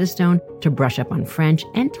Rosetta Stone to brush up on French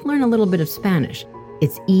and to learn a little bit of Spanish.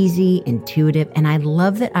 It's easy, intuitive, and I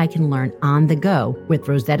love that I can learn on the go with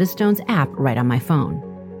Rosetta Stone's app right on my phone.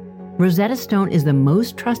 Rosetta Stone is the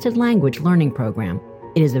most trusted language learning program.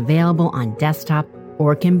 It is available on desktop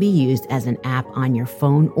or can be used as an app on your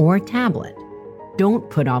phone or tablet. Don't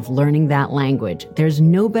put off learning that language. There's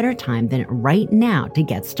no better time than right now to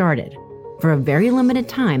get started. For a very limited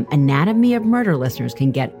time, Anatomy of Murder listeners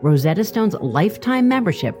can get Rosetta Stone's lifetime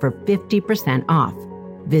membership for 50% off.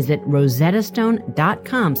 Visit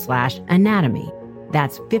rosettastone.com/anatomy.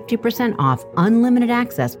 That's 50% off unlimited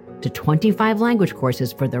access to 25 language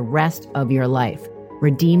courses for the rest of your life.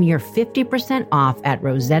 Redeem your 50% off at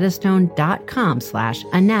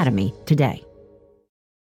rosettastone.com/anatomy today.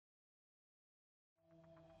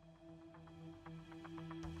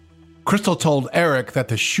 Crystal told Eric that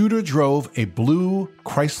the shooter drove a blue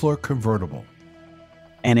Chrysler convertible.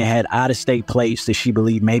 And it had out-of-state plates that she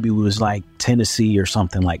believed maybe it was like Tennessee or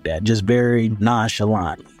something like that, just very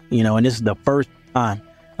nonchalantly. And this is the first time,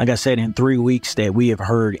 like I said, in 3 weeks that we have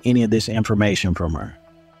heard any of this information from her.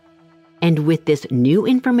 And with this new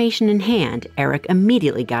information in hand, Eric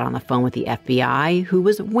immediately got on the phone with the FBI, who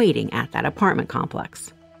was waiting at that apartment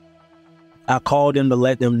complex. I called them to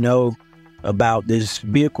let them know about this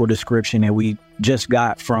vehicle description that we just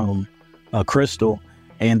got from Crystal,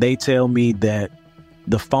 and they tell me that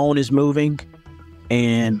the phone is moving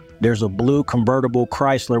and there's a blue convertible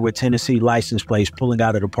Chrysler with Tennessee license plates pulling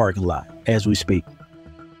out of the parking lot as we speak.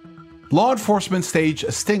 Law enforcement staged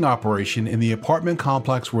a sting operation in the apartment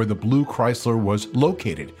complex where the blue Chrysler was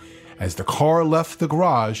located. As the car left the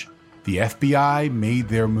garage, the FBI made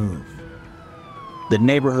their move. The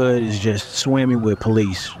neighborhood is just swimming with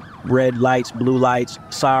police. Red lights, blue lights,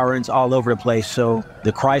 sirens all over the place. So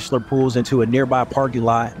the Chrysler pulls into a nearby parking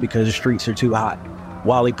lot because the streets are too hot.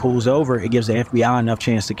 While he pulls over, it gives the FBI enough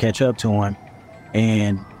chance to catch up to him.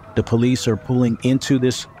 And the police are pulling into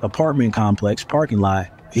this apartment complex parking lot.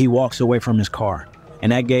 He walks away from his car.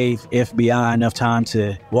 And that gave FBI enough time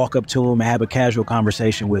to walk up to him and have a casual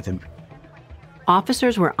conversation with him.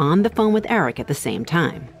 Officers were on the phone with Eric at the same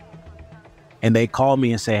time. And they called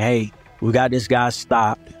me and said, hey, we got this guy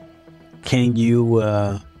stopped. Can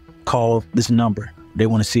you call this number? They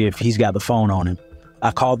want to see if he's got the phone on him.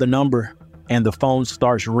 I called the number and the phone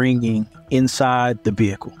starts ringing inside the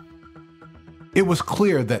vehicle. It was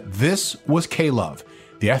clear that this was K-Love.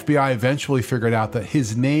 The FBI eventually figured out that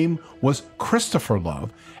his name was Christopher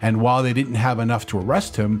Love, and while they didn't have enough to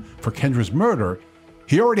arrest him for Kendra's murder,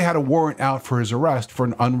 he already had a warrant out for his arrest for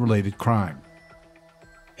an unrelated crime.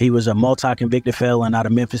 He was a multi-convicted felon out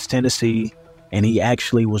of Memphis, Tennessee, and he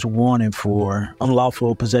actually was wanted for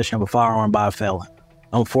unlawful possession of a firearm by a felon.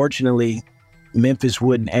 Unfortunately, Memphis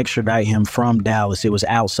wouldn't extradite him from Dallas. It was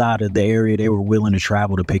outside of the area they were willing to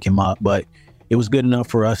travel to pick him up, but it was good enough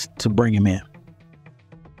for us to bring him in.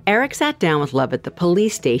 Eric sat down with Love at the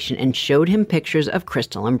police station and showed him pictures of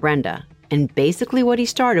Crystal and Brenda. And basically what he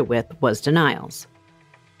started with was denials.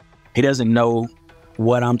 He doesn't know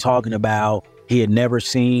what I'm talking about. He had never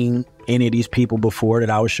seen any of these people before that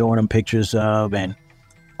I was showing him pictures of, and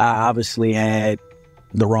I obviously had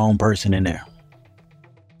the wrong person in there.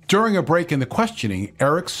 During a break in the questioning,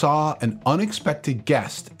 Eric saw an unexpected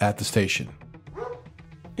guest at the station.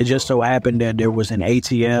 It just so happened that there was an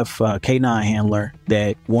ATF K9 handler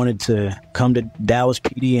that wanted to come to Dallas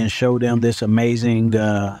PD and show them this amazing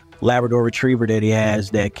Labrador Retriever that he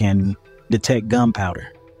has that can detect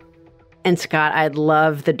gunpowder. And Scott, I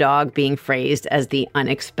love the dog being phrased as the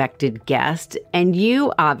unexpected guest. And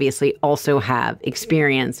you obviously also have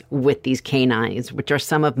experience with these canines, which are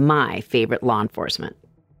some of my favorite law enforcement.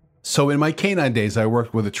 So in my canine days, I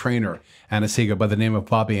worked with a trainer, Anasega, by the name of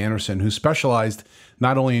Bobby Anderson, who specialized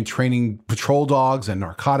not only in training patrol dogs and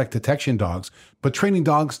narcotic detection dogs, but training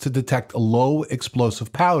dogs to detect low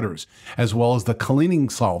explosive powders, as well as the cleaning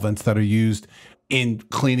solvents that are used in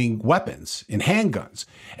cleaning weapons, in handguns,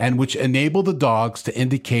 and which enable the dogs to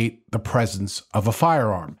indicate the presence of a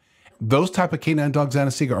firearm. Those type of canine dogs,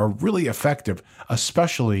 Anasega, are really effective,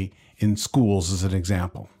 especially in schools, as an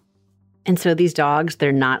example. And so these dogs,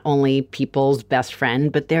 they're not only people's best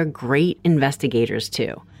friend, but they're great investigators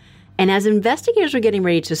too. And as investigators were getting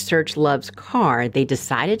ready to search Love's car, they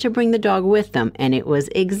decided to bring the dog with them, and it was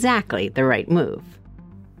exactly the right move.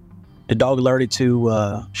 The dog alerted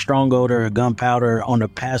to strong odor of gunpowder on the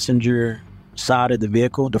passenger side of the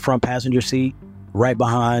vehicle, the front passenger seat, right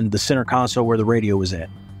behind the center console where the radio was at.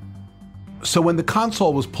 So when the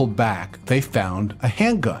console was pulled back, they found a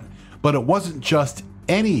handgun, but it wasn't just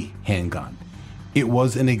any handgun. It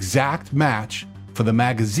was an exact match for the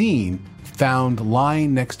magazine found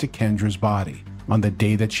lying next to Kendra's body on the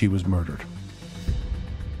day that she was murdered.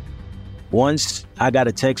 Once I got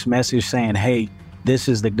a text message saying, hey, this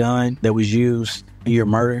is the gun that was used in your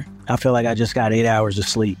murder, I felt like I just got 8 hours of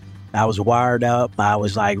sleep. I was wired up. I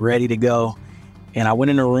was like ready to go. And I went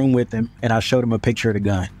in the room with him and I showed him a picture of the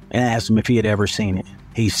gun and I asked him if he had ever seen it.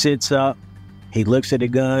 He sits up, he looks at the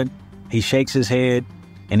gun, he shakes his head,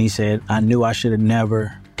 and he said, I knew I should have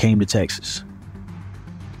never came to Texas.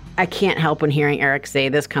 I can't help when hearing Eric say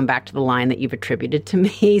this come back to the line that you've attributed to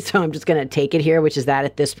me, so I'm just going to take it here, which is that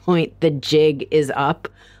at this point, the jig is up.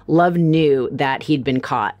 Love knew that he'd been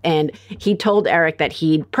caught, and he told Eric that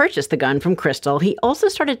he'd purchased the gun from Crystal. He also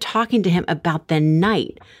started talking to him about the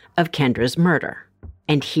night of Kendra's murder.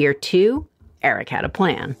 And here, too, Eric had a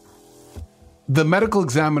plan. The medical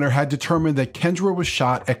examiner had determined that Kendra was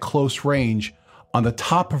shot at close range on the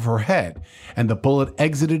top of her head, and the bullet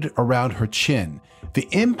exited around her chin. The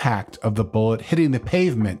impact of the bullet hitting the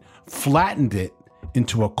pavement flattened it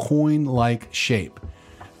into a coin-like shape.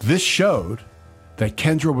 This showed that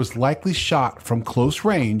Kendra was likely shot from close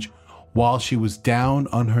range while she was down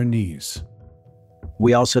on her knees.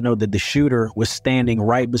 We also know that the shooter was standing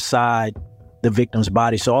right beside the victim's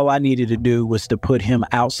body. So all I needed to do was to put him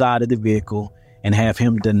outside of the vehicle and have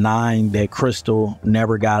him denying that Crystal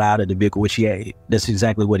never got out of the vehicle, which that's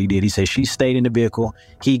exactly what he did. He said she stayed in the vehicle,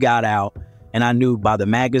 he got out, and I knew by the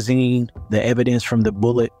magazine, the evidence from the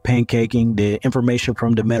bullet pancaking, the information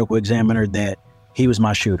from the medical examiner that he was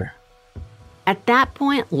my shooter. At that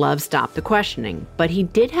point, Love stopped the questioning, but he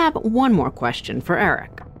did have one more question for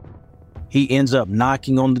Eric. He ends up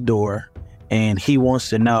knocking on the door, and he wants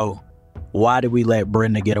to know, why did we let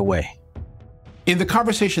Brenda get away? In the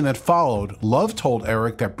conversation that followed, Love told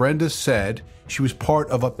Eric that Brenda said she was part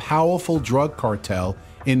of a powerful drug cartel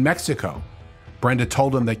in Mexico. Brenda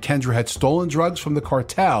told him that Kendra had stolen drugs from the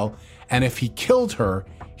cartel, and if he killed her,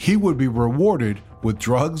 he would be rewarded with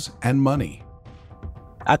drugs and money.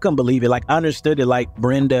 I couldn't believe it. Like, I understood it, like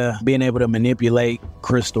Brenda being able to manipulate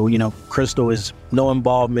Crystal. You know, Crystal is no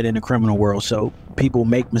involvement in the criminal world, so people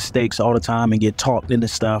make mistakes all the time and get talked into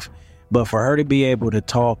stuff. But for her to be able to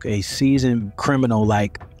talk a seasoned criminal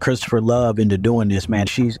like Christopher Love into doing this, man,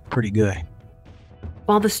 she's pretty good.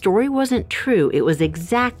 While the story wasn't true, it was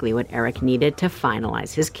exactly what Eric needed to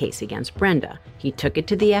finalize his case against Brenda. He took it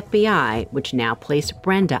to the FBI, which now placed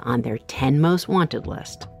Brenda on their 10 most wanted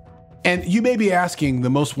list. And you may be asking, the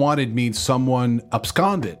most wanted means someone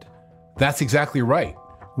absconded. That's exactly right.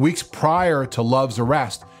 Weeks prior to Love's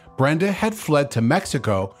arrest, Brenda had fled to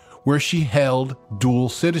Mexico, where she held dual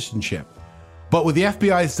citizenship. But with the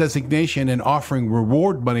FBI's designation and offering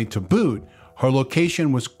reward money to boot, her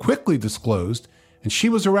location was quickly disclosed and she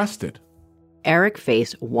was arrested. Eric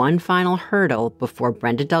faced one final hurdle before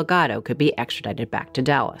Brenda Delgado could be extradited back to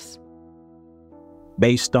Dallas.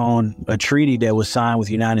 Based on a treaty that was signed with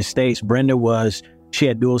the United States, she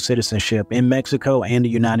had dual citizenship in Mexico and the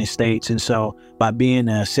United States. And so by being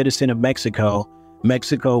a citizen of Mexico,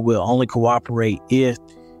 Mexico will only cooperate if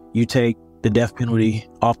you take the death penalty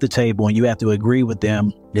off the table, and you have to agree with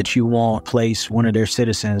them that you won't place one of their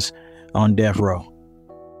citizens on death row.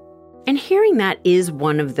 And hearing that is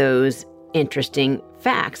one of those interesting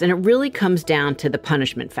facts, and it really comes down to the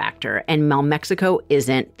punishment factor. And while Mexico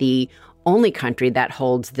isn't the only country that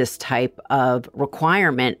holds this type of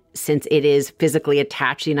requirement, since it is physically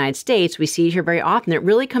attached to the United States, we see it here very often. It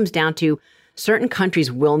really comes down to certain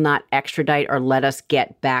countries will not extradite or let us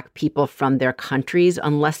get back people from their countries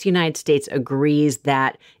unless the United States agrees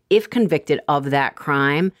that if convicted of that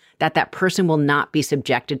crime, that person will not be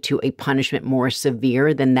subjected to a punishment more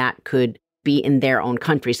severe than that could be in their own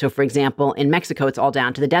country. So, for example, in Mexico, it's all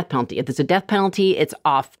down to the death penalty. If there's a death penalty, it's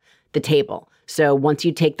off the table. So once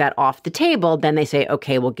you take that off the table, then they say,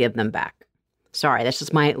 okay, we'll give them back. Sorry, that's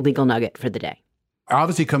just my legal nugget for the day.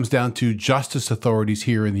 Obviously, it comes down to justice authorities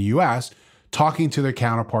here in the U.S. talking to their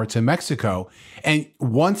counterparts in Mexico. And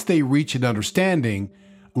once they reach an understanding,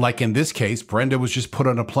 like in this case, Brenda was just put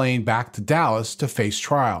on a plane back to Dallas to face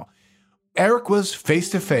trial. Eric was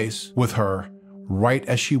face-to-face with her right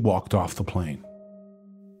as she walked off the plane.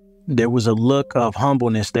 There was a look of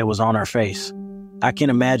humbleness that was on her face. I can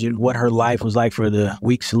imagine what her life was like for the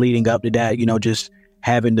weeks leading up to that, just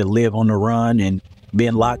having to live on the run and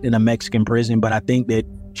being locked in a Mexican prison. But I think that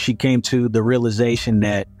she came to the realization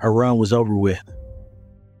that her run was over with.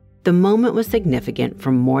 The moment was significant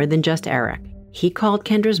for more than just Eric. He called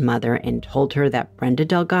Kendra's mother and told her that Brenda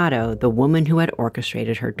Delgado, the woman who had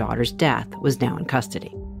orchestrated her daughter's death, was now in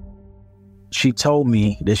custody. She told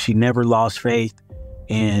me that she never lost faith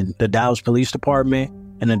in the Dallas Police Department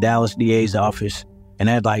and the Dallas DA's office. And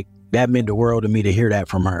that meant the world to me to hear that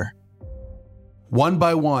from her. One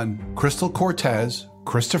by one, Crystal Cortez,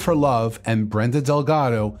 Christopher Love, and Brenda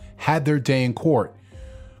Delgado had their day in court.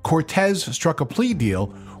 Cortez struck a plea deal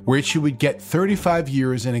where she would get 35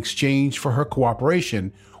 years in exchange for her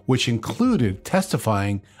cooperation, which included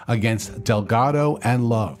testifying against Delgado and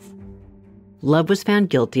Love. Love was found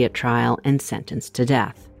guilty at trial and sentenced to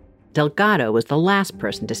death. Delgado was the last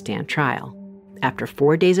person to stand trial. After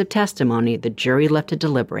 4 days of testimony, the jury left to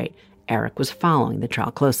deliberate. Eric was following the trial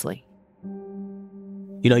closely.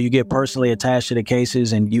 You get personally attached to the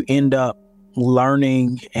cases and you end up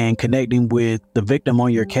learning and connecting with the victim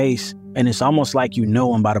on your case. And it's almost like you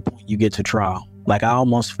know him by the point you get to trial. Like, I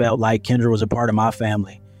almost felt like Kendra was a part of my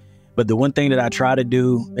family. But the one thing that I try to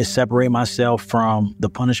do is separate myself from the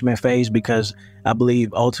punishment phase, because I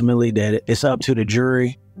believe ultimately that it's up to the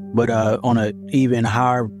jury, but on an even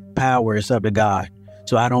higher power, it's up to God.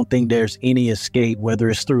 So I don't think there's any escape, whether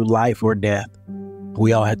it's through life or death.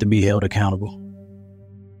 We all have to be held accountable.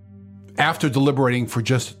 After deliberating for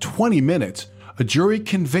just 20 minutes, a jury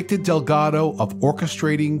convicted Delgado of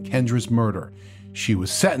orchestrating Kendra's murder. She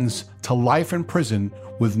was sentenced to life in prison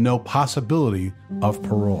with no possibility of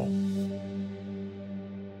parole.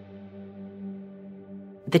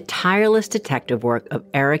 The tireless detective work of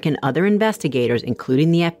Eric and other investigators,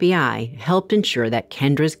 including the FBI, helped ensure that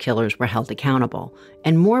Kendra's killers were held accountable.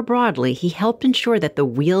 And more broadly, he helped ensure that the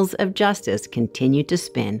wheels of justice continued to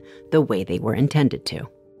spin the way they were intended to.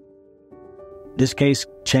 This case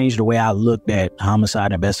changed the way I looked at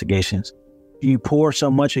homicide investigations. You pour so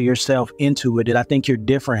much of yourself into it that I think you're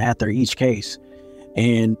different after each case.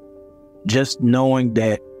 And just knowing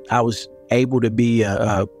that I was able to be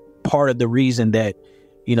a part of the reason that,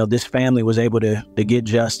 this family was able to get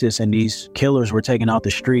justice and these killers were taken off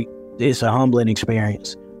the street, it's a humbling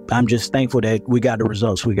experience. I'm just thankful that we got the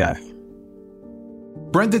results we got.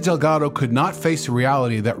 Brenda Delgado could not face the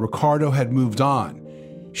reality that Ricardo had moved on.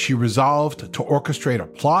 She resolved to orchestrate a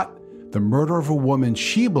plot the murder of a woman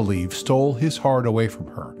she believed stole his heart away from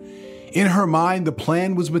her. In her mind, the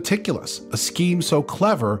plan was meticulous, a scheme so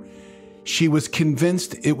clever, she was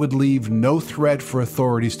convinced it would leave no thread for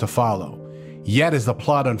authorities to follow. Yet as the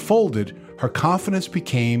plot unfolded, her confidence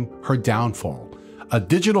became her downfall. A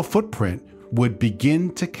digital footprint would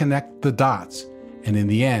begin to connect the dots, and in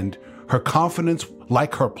the end, her confidence,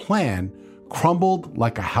 like her plan, crumbled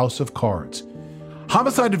like a house of cards.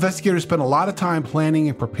 Homicide investigators spent a lot of time planning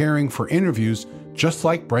and preparing for interviews, just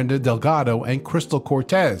like Brenda Delgado and Crystal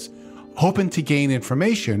Cortez, hoping to gain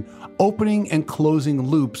information, opening and closing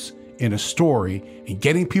loops in a story, and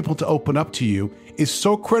getting people to open up to you is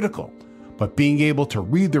so critical. But being able to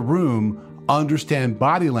read the room, understand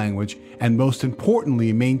body language, and most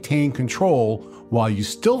importantly, maintain control while you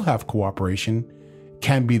still have cooperation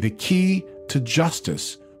can be the key to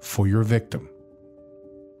justice for your victim.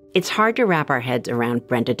 It's hard to wrap our heads around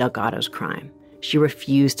Brenda Delgado's crime. She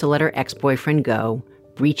refused to let her ex-boyfriend go,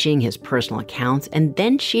 breaching his personal accounts, and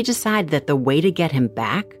then she decided that the way to get him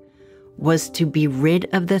back was to be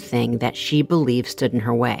rid of the thing that she believed stood in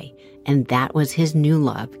her way, and that was his new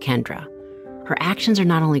love, Kendra. Her actions are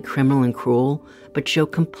not only criminal and cruel, but show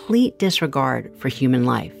complete disregard for human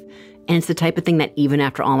life. And it's the type of thing that even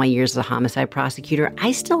after all my years as a homicide prosecutor,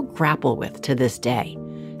 I still grapple with to this day.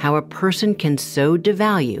 How a person can so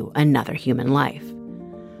devalue another human life.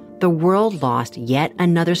 The world lost yet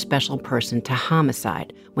another special person to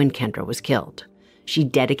homicide when Kendra was killed. She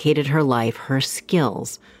dedicated her life, her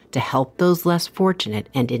skills, to help those less fortunate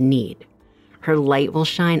and in need. Her light will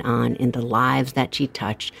shine on in the lives that she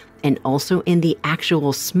touched and also in the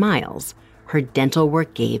actual smiles her dental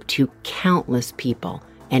work gave to countless people,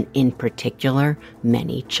 and in particular,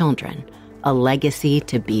 many children. A legacy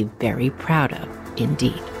to be very proud of,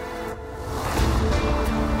 indeed.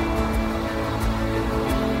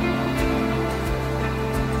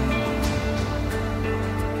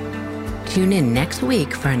 Tune in next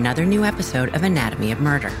week for another new episode of Anatomy of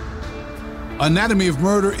Murder. Anatomy of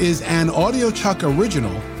Murder is an AudioChuck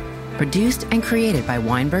original, produced and created by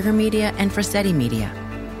Weinberger Media and Frasetti Media.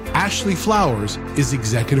 Ashley Flowers is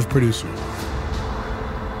executive producer.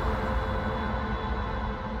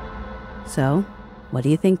 So, what do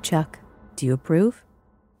you think, Chuck? Do you approve?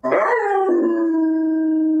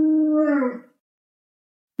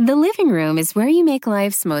 The living room is where you make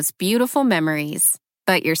life's most beautiful memories.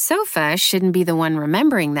 But your sofa shouldn't be the one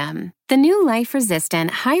remembering them. The new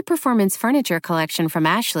life-resistant, high-performance furniture collection from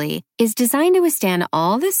Ashley is designed to withstand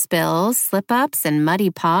all the spills, slip-ups, and muddy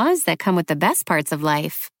paws that come with the best parts of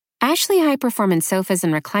life. Ashley high-performance sofas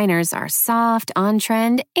and recliners are soft,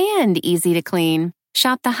 on-trend, and easy to clean.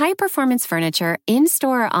 Shop the high-performance furniture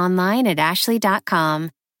in-store or online at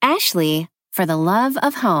ashley.com. Ashley, for the love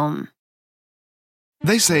of home.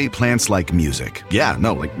 They say plants like music. Yeah,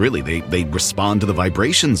 no, like really, they respond to the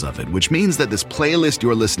vibrations of it, which means that this playlist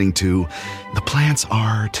you're listening to, the plants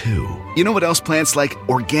are too. You know what else plants like?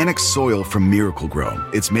 Organic soil from Miracle-Gro.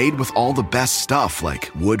 It's made with all the best stuff like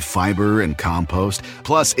wood fiber and compost.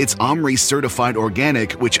 Plus, it's OMRI certified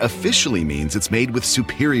organic, which officially means it's made with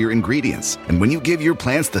superior ingredients. And when you give your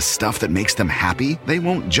plants the stuff that makes them happy, they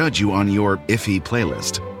won't judge you on your iffy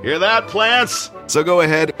playlist. Hear that, plants? So go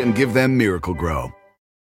ahead and give them Miracle-Gro.